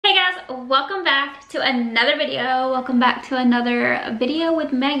guys, welcome back to another video. Welcome back to another video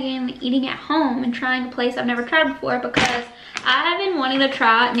with Megan eating at home and trying a place I've never tried before because I have been wanting to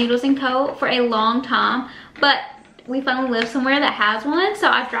try Noodles & Co. for a long time, but we finally live somewhere that has one, so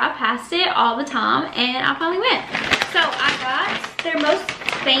I drive past it all the time and I finally went. So I got their most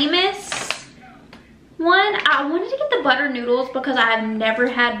famous one. I wanted to get the buttered noodles because I have never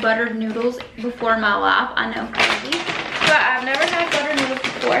had buttered noodles before in my life. I know, crazy, but I've never had buttered noodles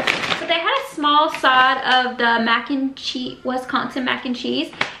before. But they had a small side of the mac and cheese, Wisconsin mac and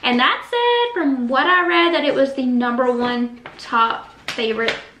cheese, and that said, from what I read, that it was the #1 top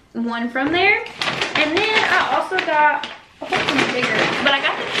favorite one from there. And then I also got a whole bunch bigger, but I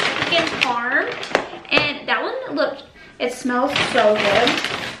got the chicken parm, and that one looked, it smells so good.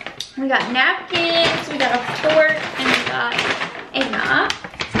 We got napkins, we got a fork, and we got a knife.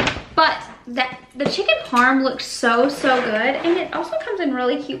 But the chicken parm looks so good, and it also comes in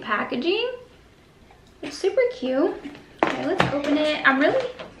really cute packaging. It's super cute. Okay, let's open it. I'm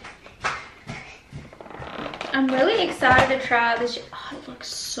really excited to try this. Oh, it looks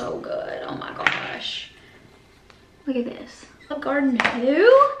so good. Oh my gosh. Look at this. Garden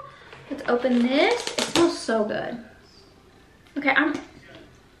Who? Let's open this. It smells so good. Okay,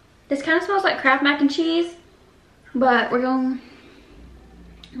 this kind of smells like Kraft mac and cheese, but we're gonna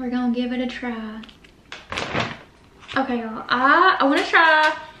give it a try. Okay, y'all. I want to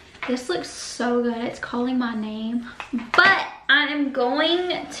try. This looks so good. It's calling my name, but I am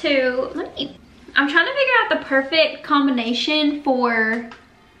going to I'm trying to figure out the perfect combination for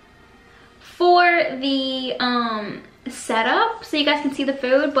the setup so you guys can see the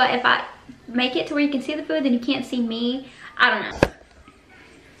food, but if I make it to where you can see the food then you can't see me, I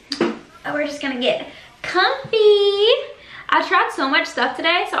don't know. We're just gonna get comfy. I tried so much stuff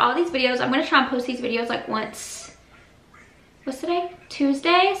today, so all these videos, I'm gonna try and post these videos like once, what's today?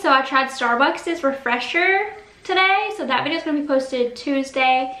 Tuesday. So I tried Starbucks' refresher today, so that video is gonna be posted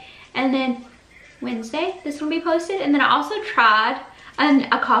Tuesday, and then Wednesday this will be posted. And then I also tried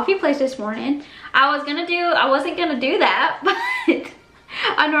a coffee place this morning. I wasn't gonna do that, but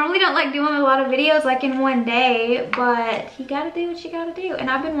I normally don't like doing a lot of videos like in one day, but you gotta do what you gotta do. And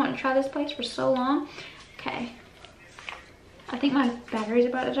I've been wanting to try this place for so long. Okay, I think my battery's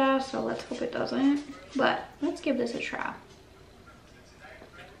about to die, so let's hope it doesn't, but let's give this a try.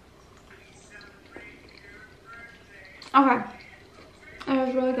 Okay, it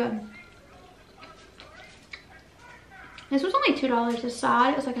was really good. This was only $2 a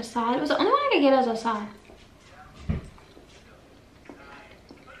side. It was like a side. It was the only one I could get as a side.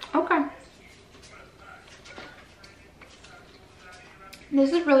 Okay.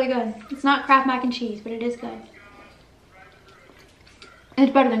 This is really good. It's not Kraft mac and cheese, but it is good.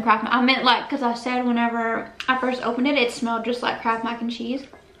 It's better than Kraft. I meant like, because I said whenever I first opened it, it smelled just like Kraft mac and cheese.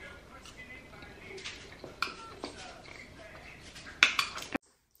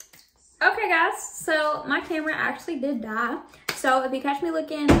 Okay guys, so my camera actually did die. So if you catch me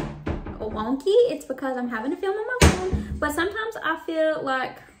looking wonky, it's because I'm having to film on my phone. But sometimes I feel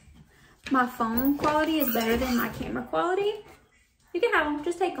like my phone quality is better than my camera quality. You can have them,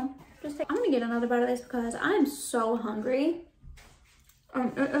 just take them. I'm gonna get another bite of this because I am so hungry.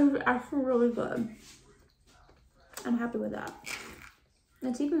 It is actually really good. I'm happy with that.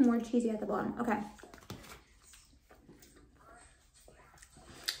 It's even more cheesy at the bottom. Okay.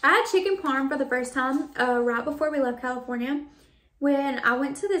 I had chicken parm for the first time right before we left California when I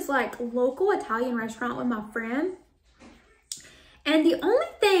went to this like local Italian restaurant with my friend. And the only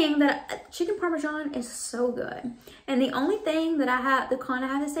thing that chicken parmesan is so good. And the only thing that the con I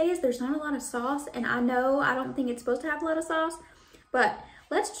have to say is there's not a lot of sauce. And I know I don't think it's supposed to have a lot of sauce, but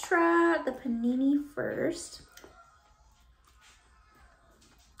let's try the panini first.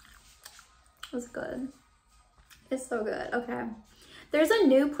 It's good. It's so good. Okay. There's a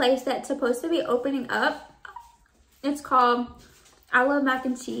new place that's supposed to be opening up. It's called I Love Mac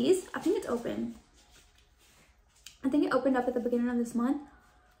and Cheese. I think it's open. I think it opened up at the beginning of this month.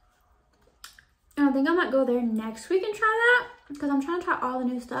 And I think I might go there next week and try that because I'm trying to try all the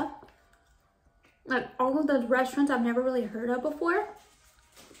new stuff. Like all of those restaurants I've never really heard of before.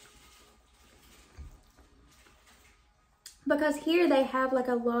 Because here they have like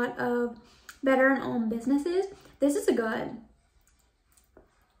a lot of veteran-owned businesses. This is a good.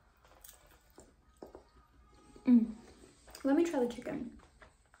 Let me try the chicken.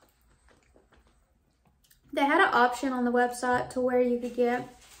 They had an option on the website to where you could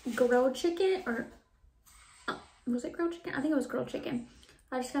get grilled chicken, or was it grilled chicken? I think it was grilled chicken.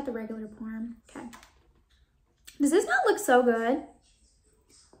 I just got the regular parm. Okay. Does this not look so good?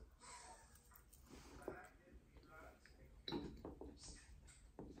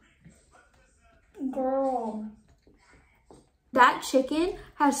 Girl. That chicken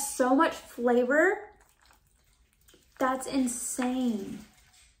has so much flavor. That's insane.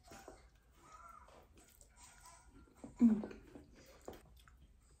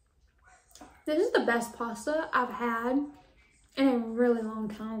 This is the best pasta I've had in a really long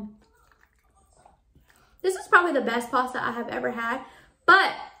time. This is probably the best pasta I have ever had.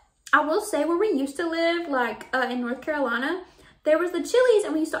 But I will say, where we used to live, like in North Carolina, there was the Chili's,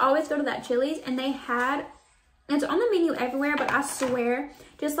 and we used to always go to that Chili's, and they had, it's on the menu everywhere, but I swear,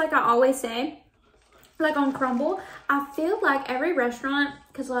 just like I always say, like on Crumble, I feel like every restaurant,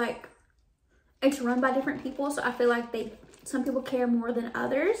 because like it's run by different people, so I feel like some people care more than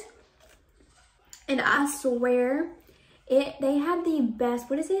others. And I swear, they had the best,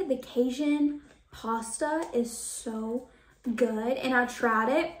 what is it? The Cajun pasta is so good. And I tried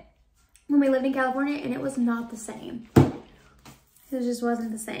it when we lived in California, and it was not the same. It just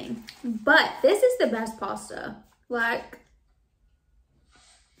wasn't the same. But this is the best pasta. Like,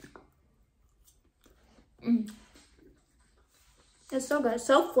 it's so good.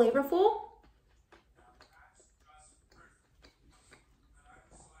 So flavorful.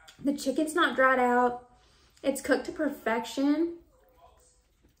 The chicken's not dried out. It's cooked to perfection.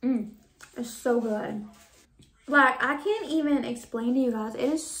 It's so good. Like, I can't even explain to you guys. It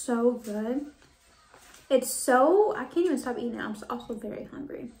is so good. It's so, I can't even stop eating it. I'm also very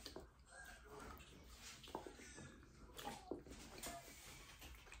hungry.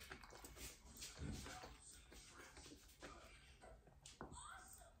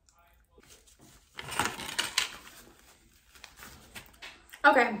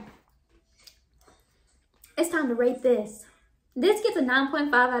 Okay. It's time to rate this. This gets a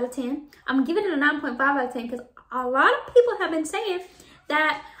 9.5 out of 10. I'm giving it a 9.5 out of 10 because a lot of people have been saying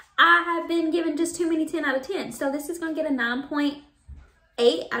that I have been given just too many 10 out of 10. So this is going to get a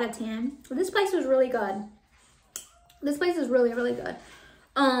 9.8 out of 10. This place was really good. This place is really, really good.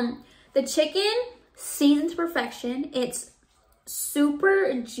 The chicken seasoned to perfection. It's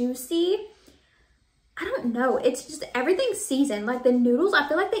super juicy. I don't know. It's just everything's seasoned. Like the noodles, I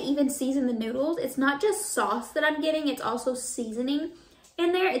feel like they even season the noodles. It's not just sauce that I'm getting. It's also seasoning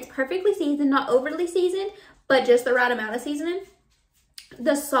in there. It's perfectly seasoned, not overly seasoned, but just the right amount of seasoning.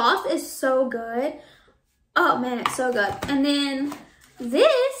 The sauce is so good. Oh man, it's so good. And then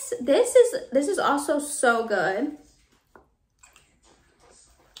this is also so good.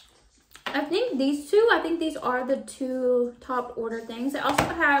 I think these are the two top order things. They also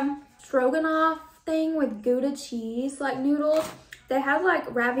have stroganoff thing with Gouda cheese, like noodles. They have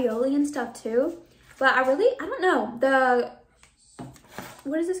like ravioli and stuff too. But I don't know.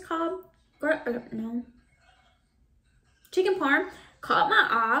 What is this called? No. Chicken parm caught my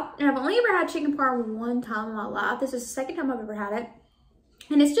eye. And I've only ever had chicken parm one time in my life. This is the second time I've ever had it.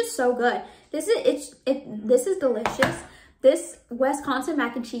 And it's just so good. This is delicious. This Wisconsin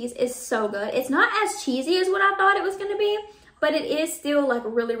mac and cheese is so good. It's not as cheesy as what I thought it was going to be, but it is still like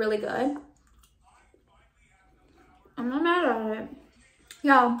really, really good. I'm not mad at it.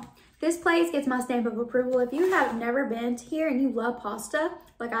 Y'all, this place gets my stamp of approval. If you have never been to here and you love pasta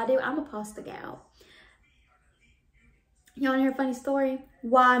like I do, I'm a pasta gal. You want to hear a funny story?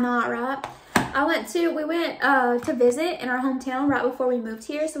 Why not, right? We went to visit in our hometown right before we moved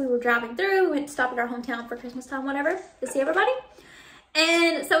here. So we were driving through. We went to stop at our hometown for Christmas time, whatever, to see everybody.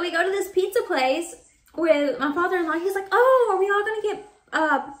 And so we go to this pizza place with my father-in-law. He's like, oh, are we all going to get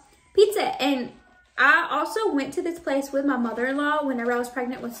pizza? And I also went to this place with my mother-in-law whenever I was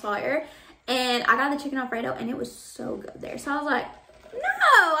pregnant with Sawyer. And I got the chicken Alfredo, and it was so good there. So I was like, no,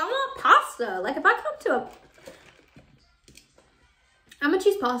 I want pasta. Like, if I come to I'm gonna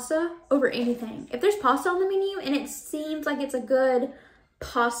choose pasta over anything. If there's pasta on the menu and it seems like it's a good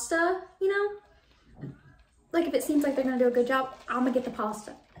pasta, you know, like if it seems like they're gonna do a good job, I'm gonna get the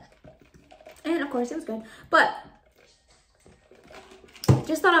pasta. And of course it was good, but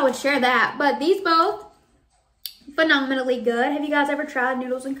just thought I would share that. But these both phenomenally good. Have you guys ever tried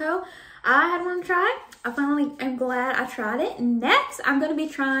Noodles & Co? I had one to try. I finally am glad I tried it. Next, I'm gonna be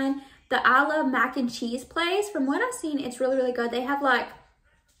trying the I Love Mac and Cheese place. From what I've seen, it's really, really good. They have like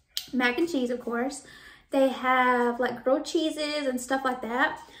mac and cheese, of course. They have like grilled cheeses and stuff like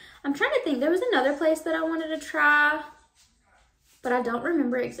that. I'm trying to think. There was another place that I wanted to try, but I don't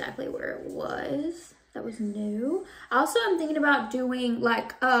remember exactly where it was. That was new. I also am thinking about doing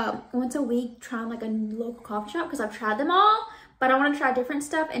like once a week, trying like a local coffee shop, because I've tried them all, but I want to try different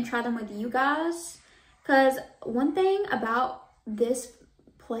stuff and try them with you guys. Because one thing about this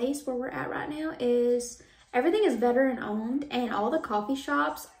place where we're at right now is everything is veteran owned, and all the coffee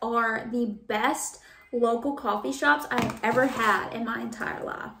shops are the best local coffee shops I've ever had in my entire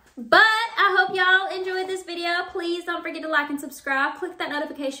life. But I hope hope y'all enjoyed this video. Please don't forget to like and subscribe. Click that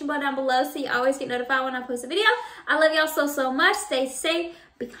notification bell down below so you always get notified when I post a video. I love y'all so much. Stay safe,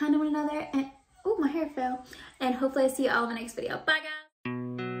 be kind to one another, and oh, my hair fell. And hopefully I see you all in the next video. Bye, guys.